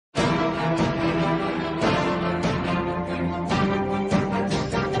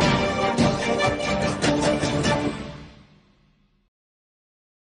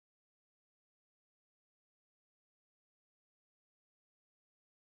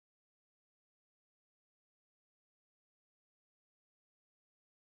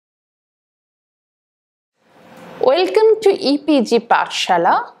Welcome to EPG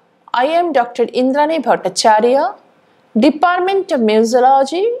Pathshala. I am Dr. Indrani Bhattacharya, Department of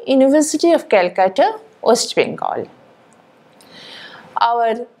Museology, University of Calcutta, West Bengal.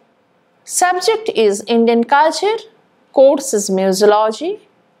 Our subject is Indian culture, course is Museology,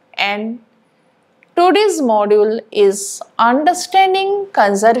 and today's module is Understanding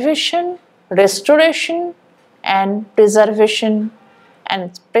Conservation, Restoration, and Preservation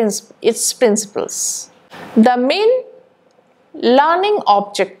and its principles. The main learning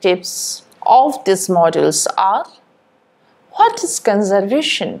objectives of these modules are: what is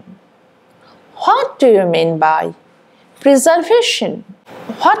conservation? What do you mean by preservation?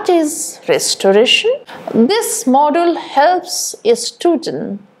 What is restoration? This module helps a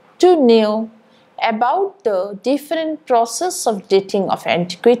student to know about the different process of dating of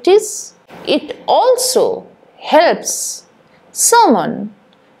antiquities. It also helps someone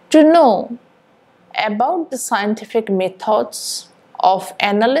to know about the scientific methods of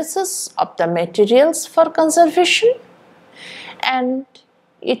analysis of the materials for conservation, and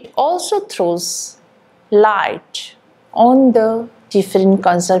it also throws light on the different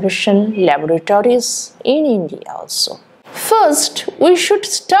conservation laboratories in India also. First, we should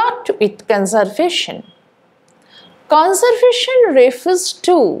start with conservation. Conservation refers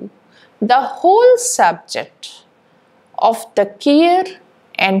to the whole subject of the care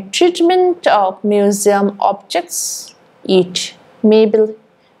and treatment of museum objects. It may be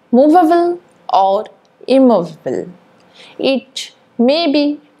movable or immovable. It may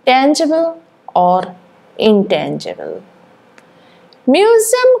be tangible or intangible.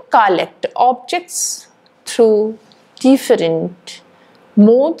 Museum collect objects through different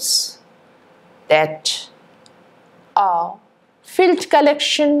modes that are field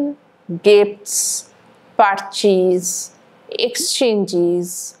collection, gifts, purchase,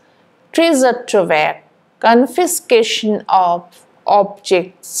 exchanges, treasure trove, confiscation of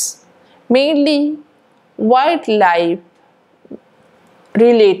objects, mainly wildlife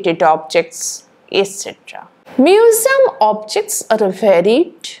related objects, etc. Museum objects are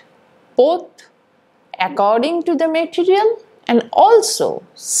varied both according to the material and also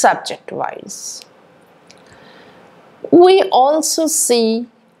subject wise. We also see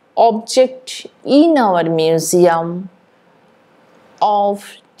objects in our museum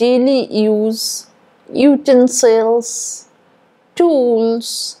of daily use, utensils,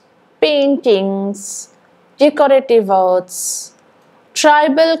 tools, paintings, decorative arts,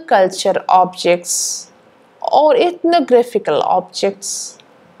 tribal culture objects or ethnographical objects,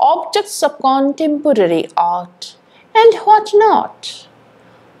 objects of contemporary art, and what not.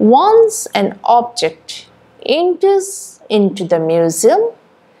 Once an object enters into the museum,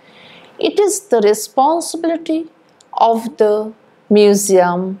 it is the responsibility of the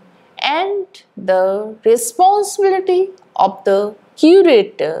museum and the responsibility of the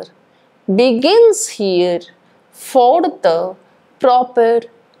curator begins here for the proper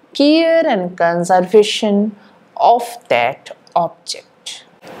care and conservation of that object.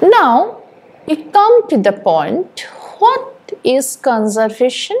 Now we come to the point, what is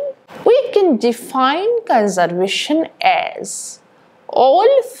conservation? We can define conservation as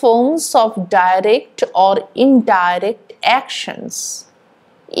all forms of direct or indirect actions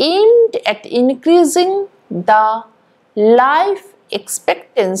aimed at increasing the life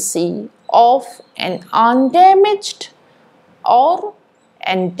expectancy of an undamaged or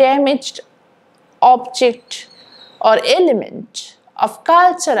undamaged object or element of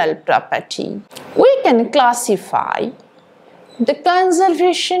cultural property. We can classify the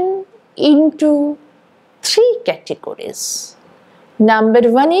conservation into three categories. Number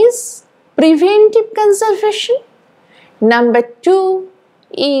one is preventive conservation. Number two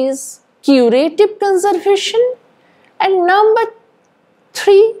is curative conservation. And number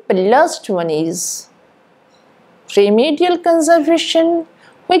three, the last one, is remedial conservation,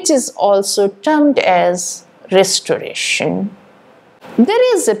 which is also termed as restoration.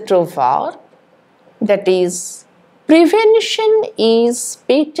 There is a proverb that is, prevention is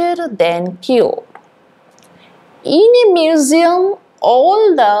better than cure. In a museum,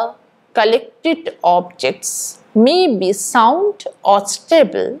 all the collected objects may be sound or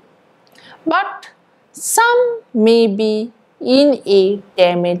stable, but some may be in a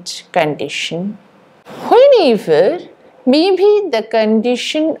damaged condition. Whenever may be the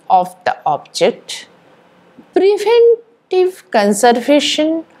condition of the object, preventive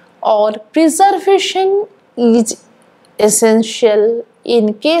conservation or preservation is essential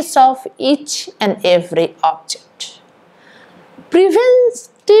in case of each and every object.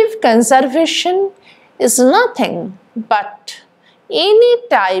 Preventive conservation is nothing but any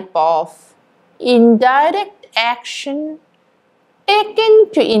type of indirect action taken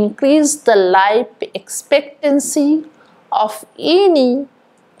to increase the life expectancy of any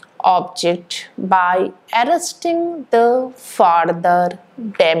object by arresting the further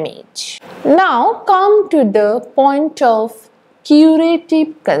damage. Now come to the point of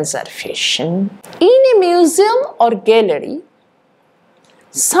curative conservation. In a museum or gallery,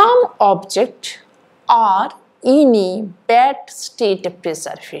 some objects are in a bad state of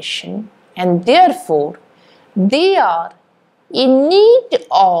preservation and therefore they are in need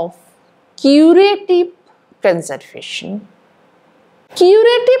of curative conservation.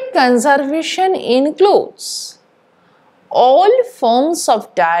 Curative conservation includes all forms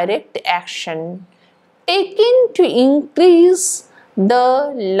of direct action taken to increase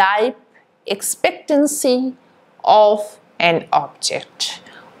the life expectancy of an object.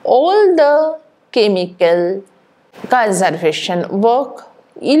 All the chemical conservation work,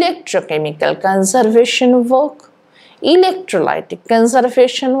 electrochemical conservation work, electrolytic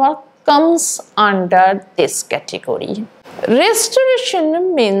conservation work comes under this category.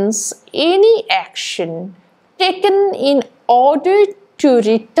 Restoration means any action taken in order to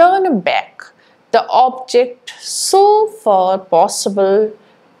return back the object so far possible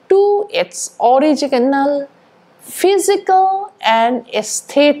to its original physical and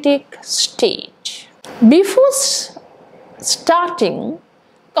aesthetic state. Before starting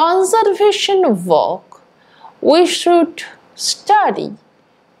conservation work, we should study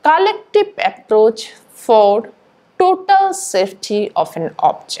collective approach for total safety of an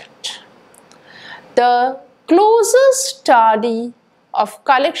object. The closer study of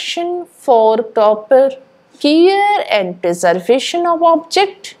collection for proper care and preservation of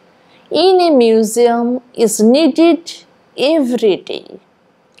object in a museum is needed every day.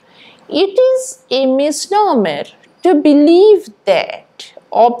 It is a misnomer to believe that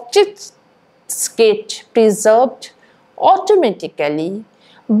objects get preserved automatically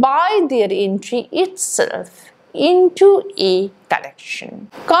by their entry itself into a collection.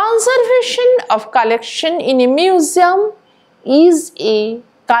 Conservation of collection in a museum is a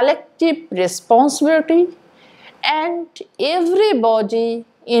collective responsibility and everybody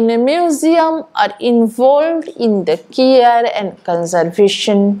in a museum are involved in the care and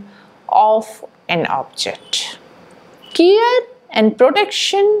conservation of an object. Care and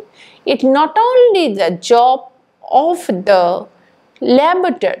protection is not only the job of the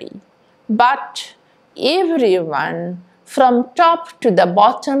laboratory but everyone from top to the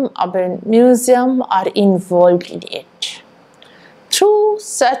bottom of a museum are involved in it. Through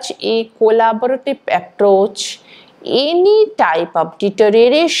such a collaborative approach, any type of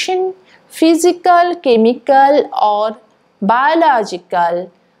deterioration, physical, chemical or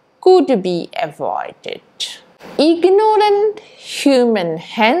biological, could be avoided. Ignorant human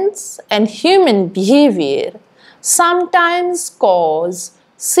hands and human behavior sometimes cause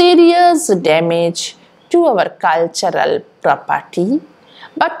serious damage to our cultural property,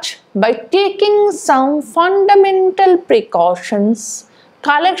 but by taking some fundamental precautions,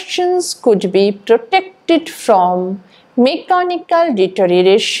 collections could be protected from mechanical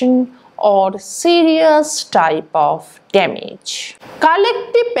deterioration or serious type of damage.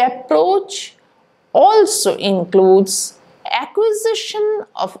 Collective approach also includes acquisition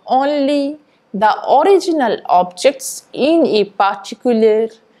of only the original objects in a particular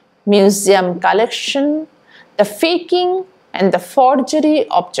museum collection. The faking and the forgery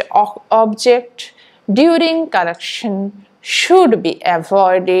of object during collection should be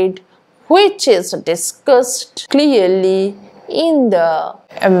avoided, which is discussed clearly in the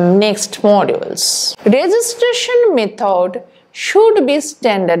next modules. Registration method should be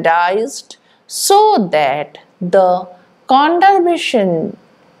standardized so that the conservation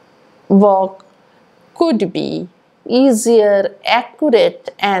work could be easier,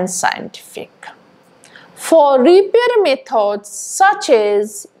 accurate and scientific. For repair methods such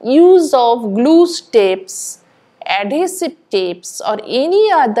as use of glue tapes, adhesive tapes or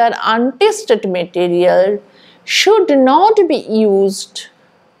any other untested material should not be used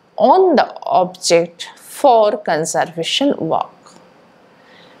on the object for conservation work.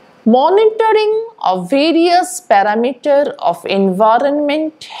 Monitoring of various parameters of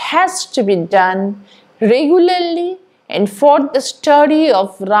environment has to be done regularly, and for the study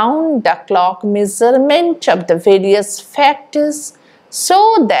of round-the-clock measurement of the various factors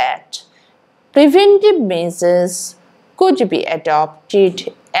so that preventive measures could be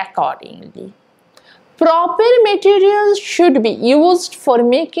adopted accordingly. Proper materials should be used for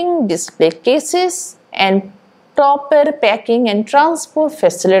making display cases and proper packing and transport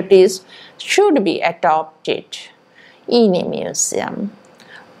facilities should be adopted in a museum.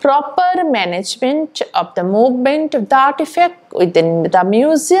 proper management of the movement of the artifact within the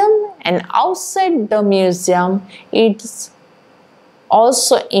museum and outside the museum is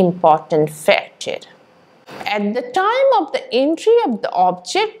also important factor. At the time of the entry of the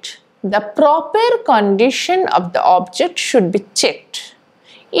object, the proper condition of the object should be checked.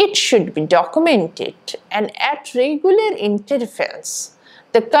 It should be documented, and at regular intervals,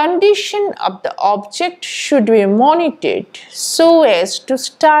 the condition of the object should be monitored so as to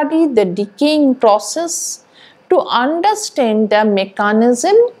study the decaying process to understand the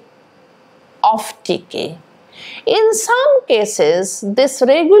mechanism of decay. In some cases, this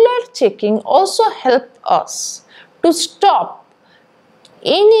regular checking also helps us to stop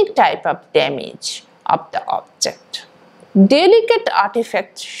any type of damage of the object. Delicate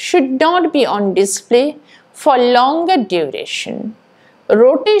artifacts should not be on display for longer duration.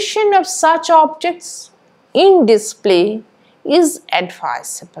 Rotation of such objects in display is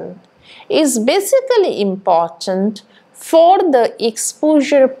advisable. It is basically important for the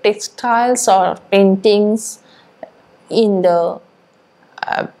exposure of textiles or paintings in the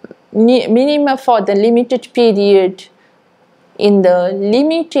minimum for the limited period in the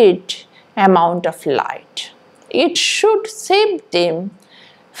limited amount of light. It should save them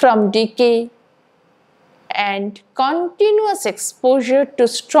from decay, and continuous exposure to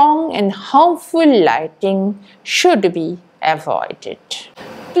strong and harmful lighting should be avoided.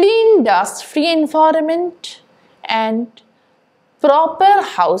 Clean, dust-free environment and proper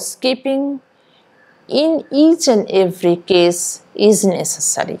housekeeping in each and every case is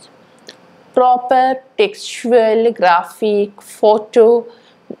necessary. Proper textual, graphic,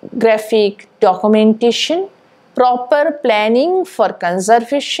 photographic documentation, proper planning for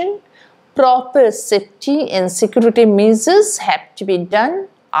conservation, proper safety and security measures have to be done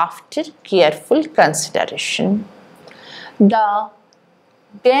after careful consideration. The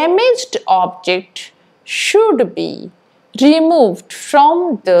damaged object should be removed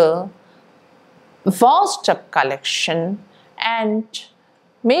from the vast collection, and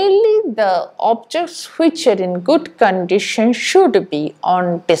mainly the objects which are in good condition should be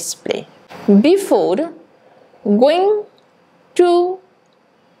on display. Before going to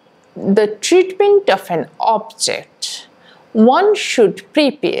the treatment of an object, one should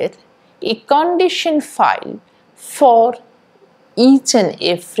prepare a condition file for each and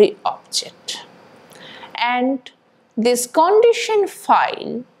every object, and this condition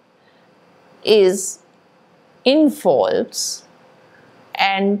file involves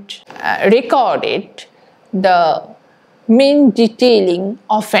and recorded the main detailing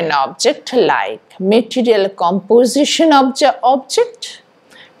of an object, like material composition of the object,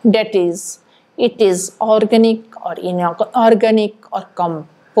 that is, it is organic or inorganic or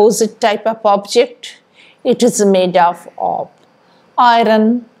composite type of object, it is made of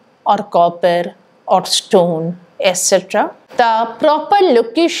iron or copper or stone, etc. The proper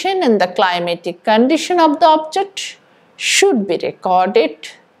location and the climatic condition of the object should be recorded.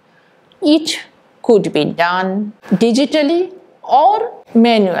 It could be done digitally or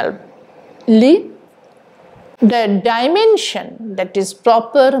manually. The dimension, that is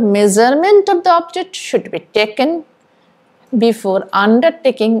proper measurement of the object, should be taken before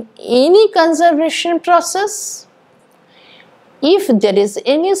undertaking any conservation process. If there is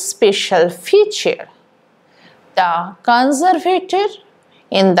any special feature, the conservator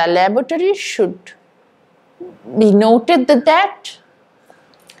in the laboratory should be noted that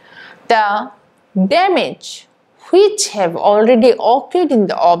the damage which have already occurred in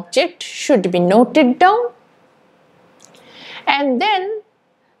the object should be noted down, and then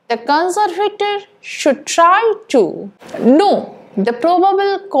the conservator should try to know the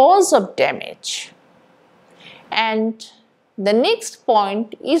probable cause of damage, and the next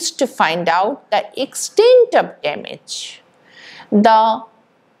point is to find out the extent of damage. The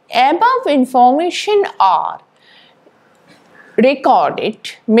above information are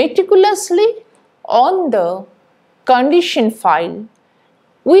recorded meticulously on the condition file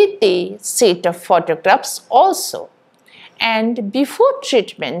with a set of photographs also, and before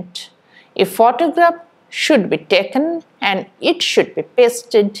treatment a photograph should be taken and it should be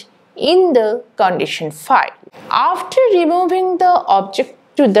pasted in the condition file. After removing the object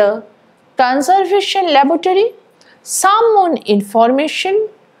to the conservation laboratory, some more information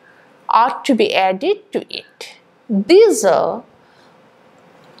are to be added to it. These are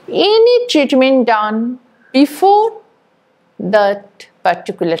any treatment done before that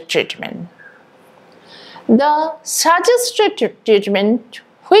particular treatment. The suggested treatment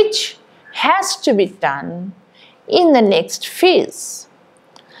which has to be done in the next phase.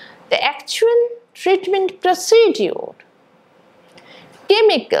 The actual treatment procedure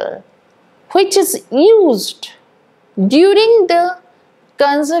chemical which is used during the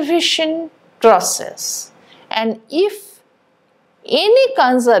conservation process, and if any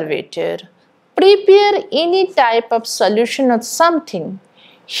conservator prepare any type of solution or something,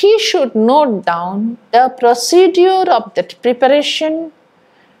 he should note down the procedure of that preparation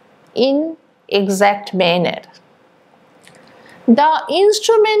in exact manner. The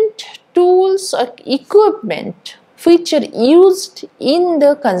instrument, tools or equipment which are used in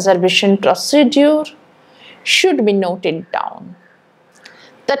the conservation procedure should be noted down.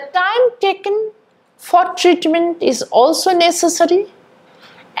 The time taken for treatment is also necessary,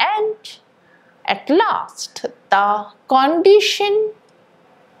 and at last the condition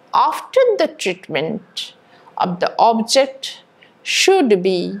after the treatment of the object should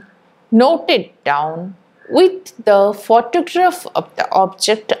be noted down with the photograph of the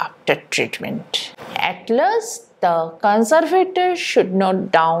object after treatment. At last, the conservator should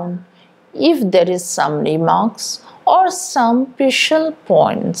note down if there is some remarks or some crucial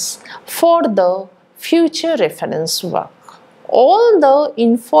points for the future reference work. All the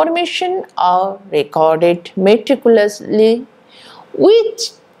information are recorded meticulously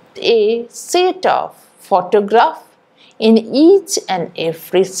with a set of photographs in each and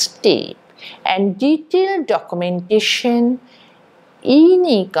every step, and detailed documentation in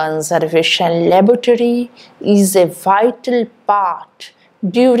a conservation laboratory is a vital part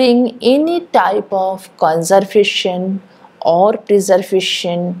during any type of conservation or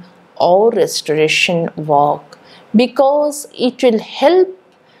preservation or restoration work, because it will help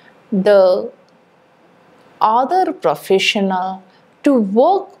the other professional to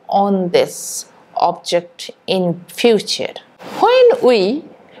work on this object in future. When we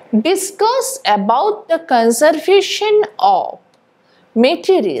discuss about the conservation of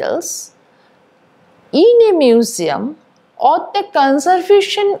materials in a museum or the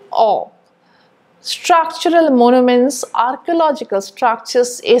conservation of structural monuments, archaeological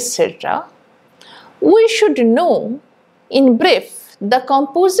structures, etc., we should know in brief the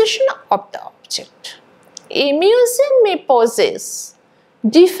composition of the object. A museum may possess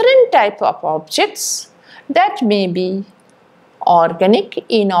different type of objects that may be organic,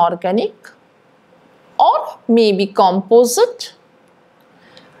 inorganic, or may be composite,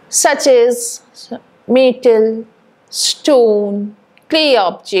 such as metal, stone, clay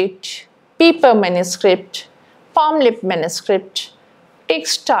object, paper manuscript, palm leaf manuscript,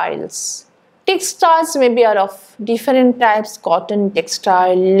 textiles. Textiles may be of different types: cotton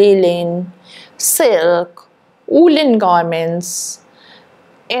textile, linen, silk, woolen garments,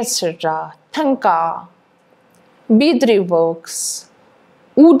 etc. Thanka, beadry works,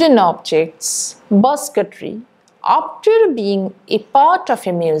 wooden objects, basketry. After being a part of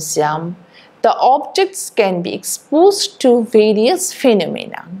a museum, the objects can be exposed to various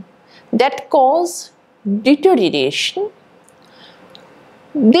phenomena that cause deterioration.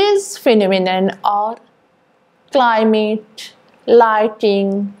 These phenomena are climate,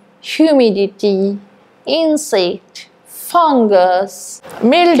 lighting, humidity, insect, fungus,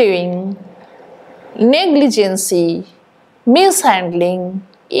 mildewing, negligence, mishandling,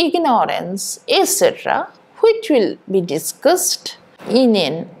 ignorance, etc., which will be discussed in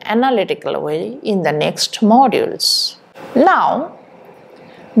an analytical way in the next modules. Now,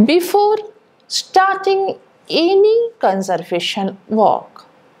 before starting any conservation work,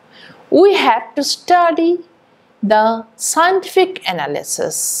 we have to study the scientific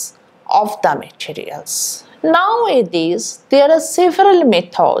analysis of the materials. Nowadays, there are several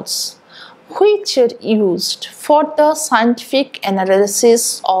methods which are used for the scientific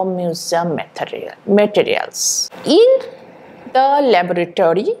analysis of museum materials. In the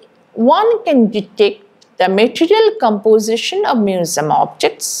laboratory, one can detect the material composition of museum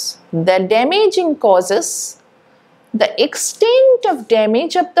objects, the damaging causes, the extent of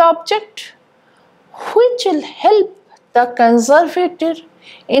damage of the object, which will help the conservator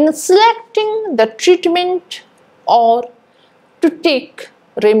in selecting the treatment or to take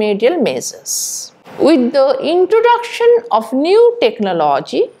remedial measures. With the introduction of new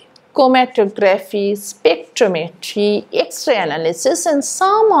technology, chromatography, spectrometry, X-ray analysis, and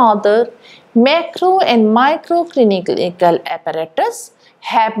some other macro and micro clinical apparatus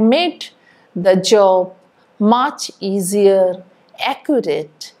have made the job much easier,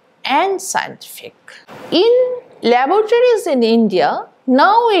 accurate, and scientific. In laboratories in India,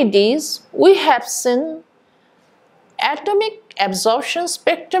 nowadays we have seen atomic absorption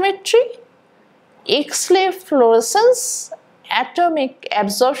spectrometry, X-ray fluorescence. Atomic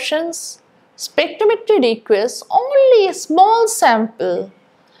absorptions spectrometry requires only a small sample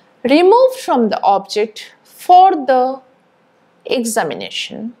removed from the object for the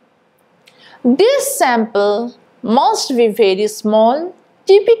examination. This sample must be very small,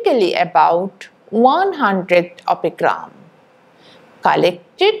 typically about 1/100 of a gram,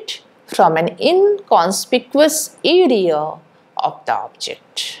 collected from an inconspicuous area of the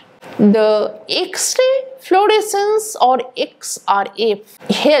object. The X-ray fluorescence or XRF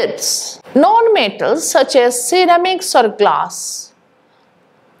helps non-metals such as ceramics or glass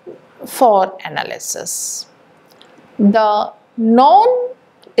for analysis. The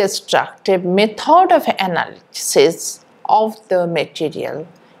non-destructive method of analysis of the material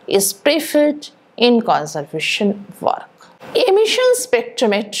is preferred in conservation work. Emission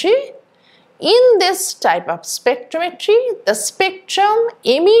spectrometry. In this type of spectrometry, the spectrum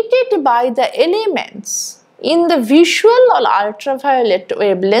emitted by the elements in the visual or ultraviolet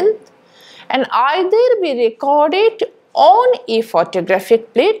wavelength and either be recorded on a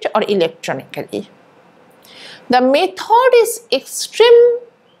photographic plate or electronically. The method is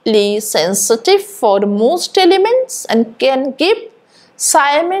extremely sensitive for most elements and can give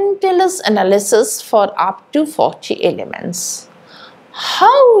simultaneous analysis for up to 40 elements.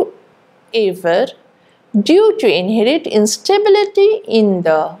 However, due to inherent instability in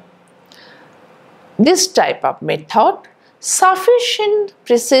this type of method, sufficient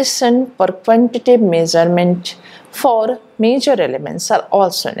precision for quantitative measurement for major elements are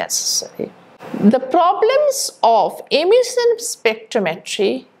also necessary. The problems of emission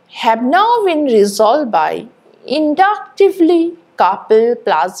spectrometry have now been resolved by inductively coupled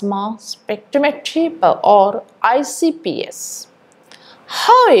plasma spectrometry or ICPS.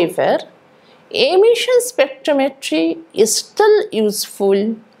 However, emission spectrometry is still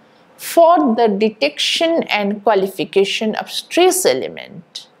useful for the detection and qualification of trace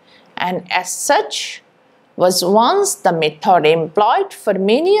element, and as such was once the method employed for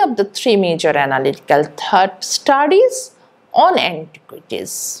many of the three major analytical studies on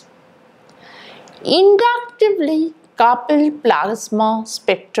antiquities. Inductively coupled plasma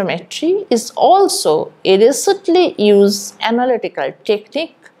spectrometry is also a recently used analytical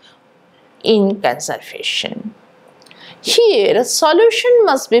technique in conservation. Here, a solution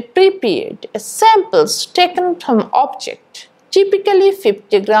must be prepared as samples taken from object, typically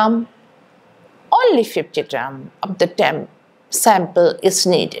 50 gram. Only 50 gram of the sample is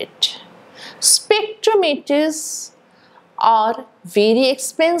needed. Spectrometers are very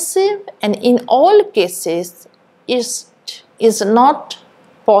expensive, and in all cases it is not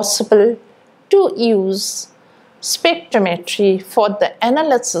possible to use spectrometry for the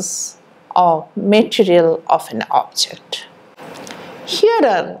analysis of material of an object. Here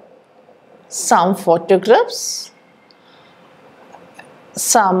are some photographs.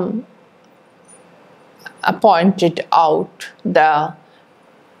 Some pointed out the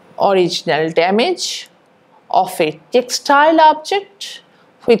original damage of a textile object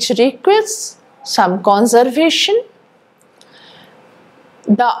which requires some conservation.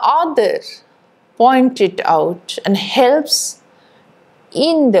 The other pointed out and helps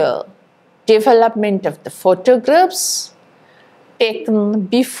in the development of the photographs taken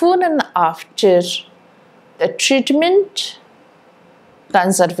before and after the treatment,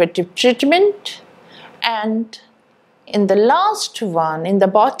 conservative treatment, and in the last one, in the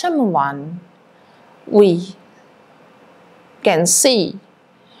bottom one, we can see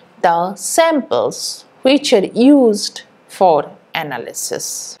the samples which are used for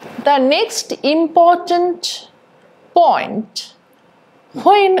analysis. The next important point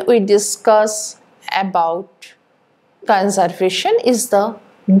when we discuss about conservation is the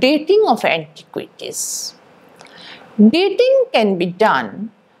dating of antiquities. Dating can be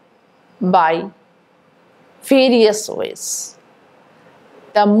done by various ways.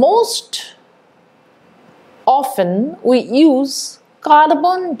 The most often we use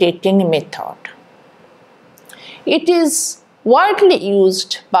carbon dating method. It is widely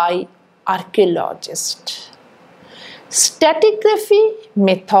used by archaeologists. Stratigraphy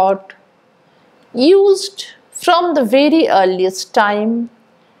method used from the very earliest time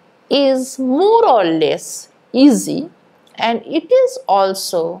is more or less easy, and it is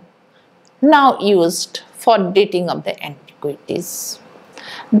also now used for dating of the antiquities.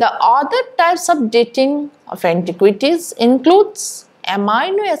 The other types of dating of antiquities includes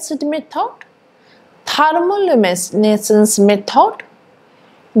amino acid method, thermoluminescence method,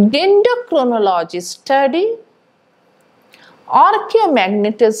 dendrochronology study,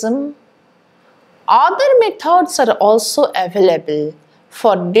 archaeomagnetism. Other methods are also available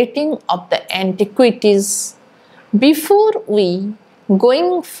for dating of the antiquities before we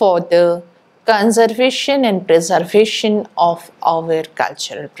going for the conservation and preservation of our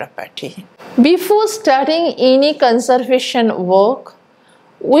cultural property. Before starting any conservation work,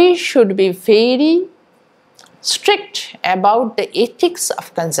 we should be very strict about the ethics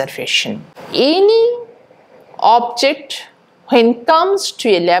of conservation. Any object, when comes to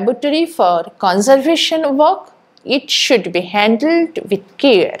a laboratory for conservation work, it should be handled with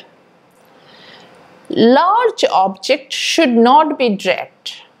care. Large objects should not be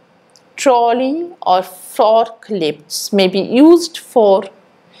dragged. Trolley or forklifts may be used for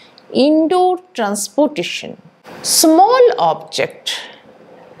indoor transportation. Small objects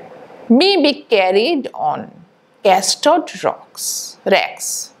may be carried on cast-out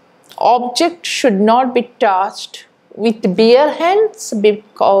racks. Objects should not be touched with bare hands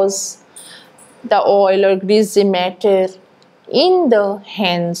because the oil or greasy matter in the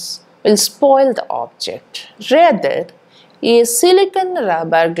hands will spoil the object. Rather, a silicone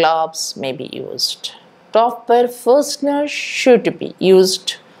rubber gloves may be used. Proper fasteners should be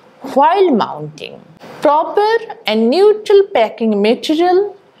used while mounting. Proper and neutral packing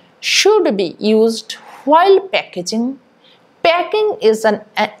material should be used while packaging. Packing is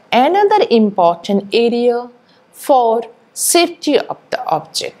another important area for safety of the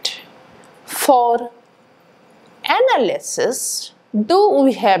object. For analysis, though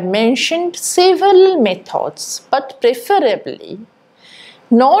we have mentioned several methods, but preferably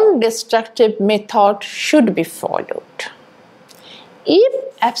non-destructive method should be followed. If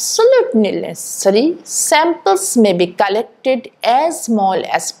absolutely necessary, samples may be collected as small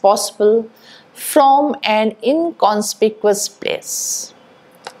as possible from an inconspicuous place.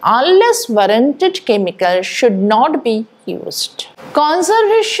 Unless warranted, chemicals should not be used.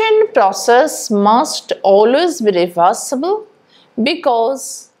 Conservation process must always be reversible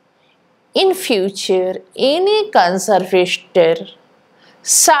because in future any conservator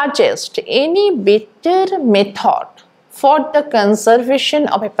suggests any better method for the conservation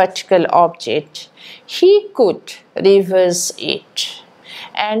of a particular object, he could reverse it.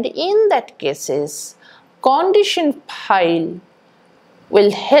 And in that cases, condition file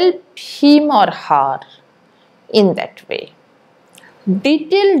will help him or her in that way.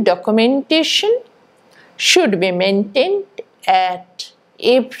 Detailed documentation should be maintained at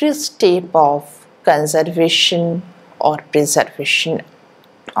every step of conservation or preservation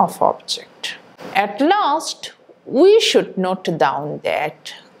of object. At last, we should note down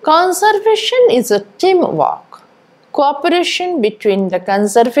that conservation is a teamwork, cooperation between the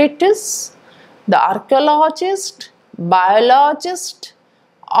conservators, the archaeologist, biologist,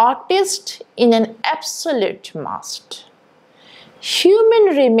 artist in an absolute must.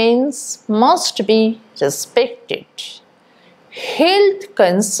 Human remains must be respected. Health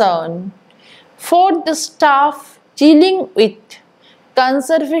concern for the staff dealing with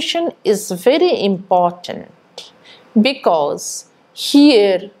conservation is very important because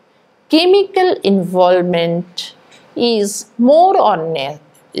here chemical involvement is more or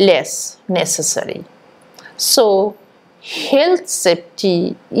less necessary. So, health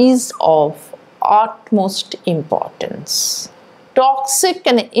safety is of utmost importance. Toxic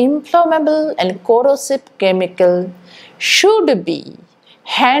and inflammable and corrosive chemical should be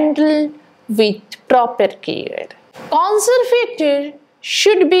handled with proper care. Conservator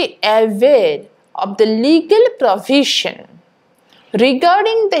should be aware of the legal provision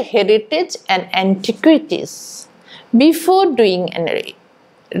regarding the heritage and antiquities. Before doing any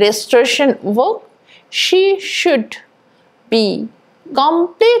restoration work, she should be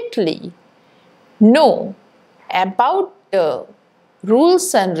completely know about the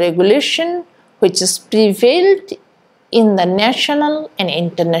rules and regulation which is prevailed in the national and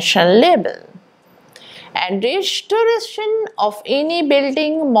international level. And restoration of any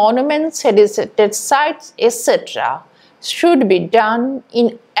building, monuments, heritage sites, etc. should be done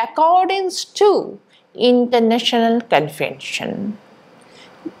in accordance to international convention.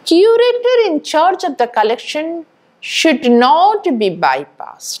 Curator in charge of the collection should not be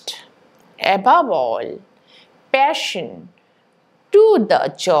bypassed. Above all, passion to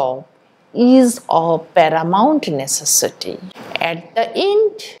the job is of paramount necessity. At the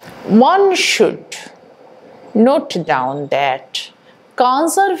end, one should note down that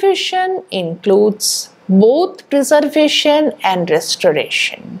conservation includes both preservation and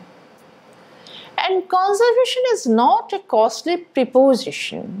restoration. And conservation is not a costly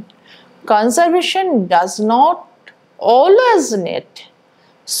proposition. Conservation does not always need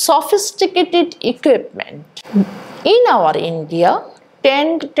sophisticated equipment. In our India,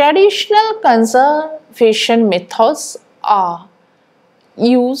 10 traditional conservation methods are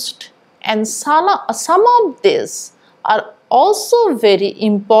used, and some of these are also very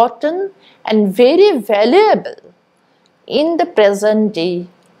important and very valuable in the present day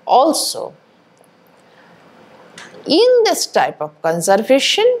also. In this type of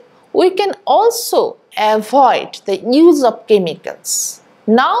conservation, we can also avoid the use of chemicals.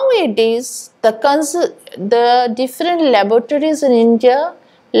 Nowadays, the different laboratories in India,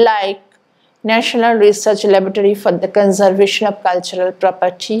 like National Research Laboratory for the Conservation of Cultural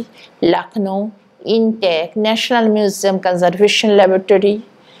Property, Lucknow, INTEC, National Museum Conservation Laboratory,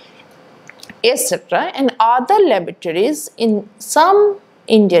 etc., and other laboratories in some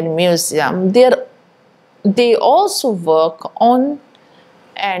Indian museum, they also work on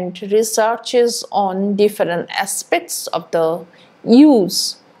and researches on different aspects of the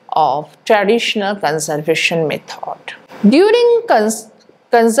use of traditional conservation method. During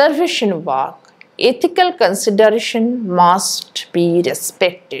conservation work, ethical consideration must be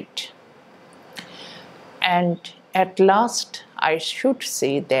respected. And at last, I should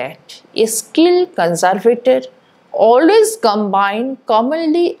say that a skilled conservator always combines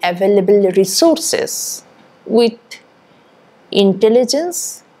commonly available resources with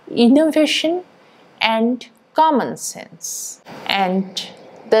intelligence, innovation, and common sense. And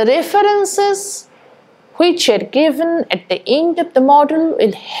the references which are given at the end of the module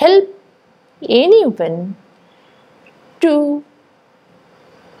will help anyone to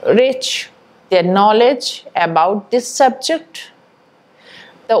reach their knowledge about this subject.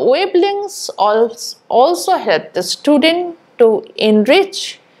 The web links also help the student to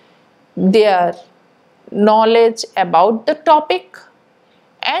enrich their knowledge about the topic,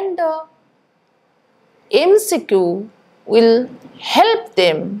 and the MCQ will help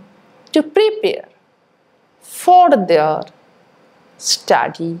them to prepare for their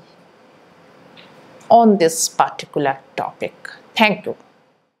study on this particular topic. Thank you.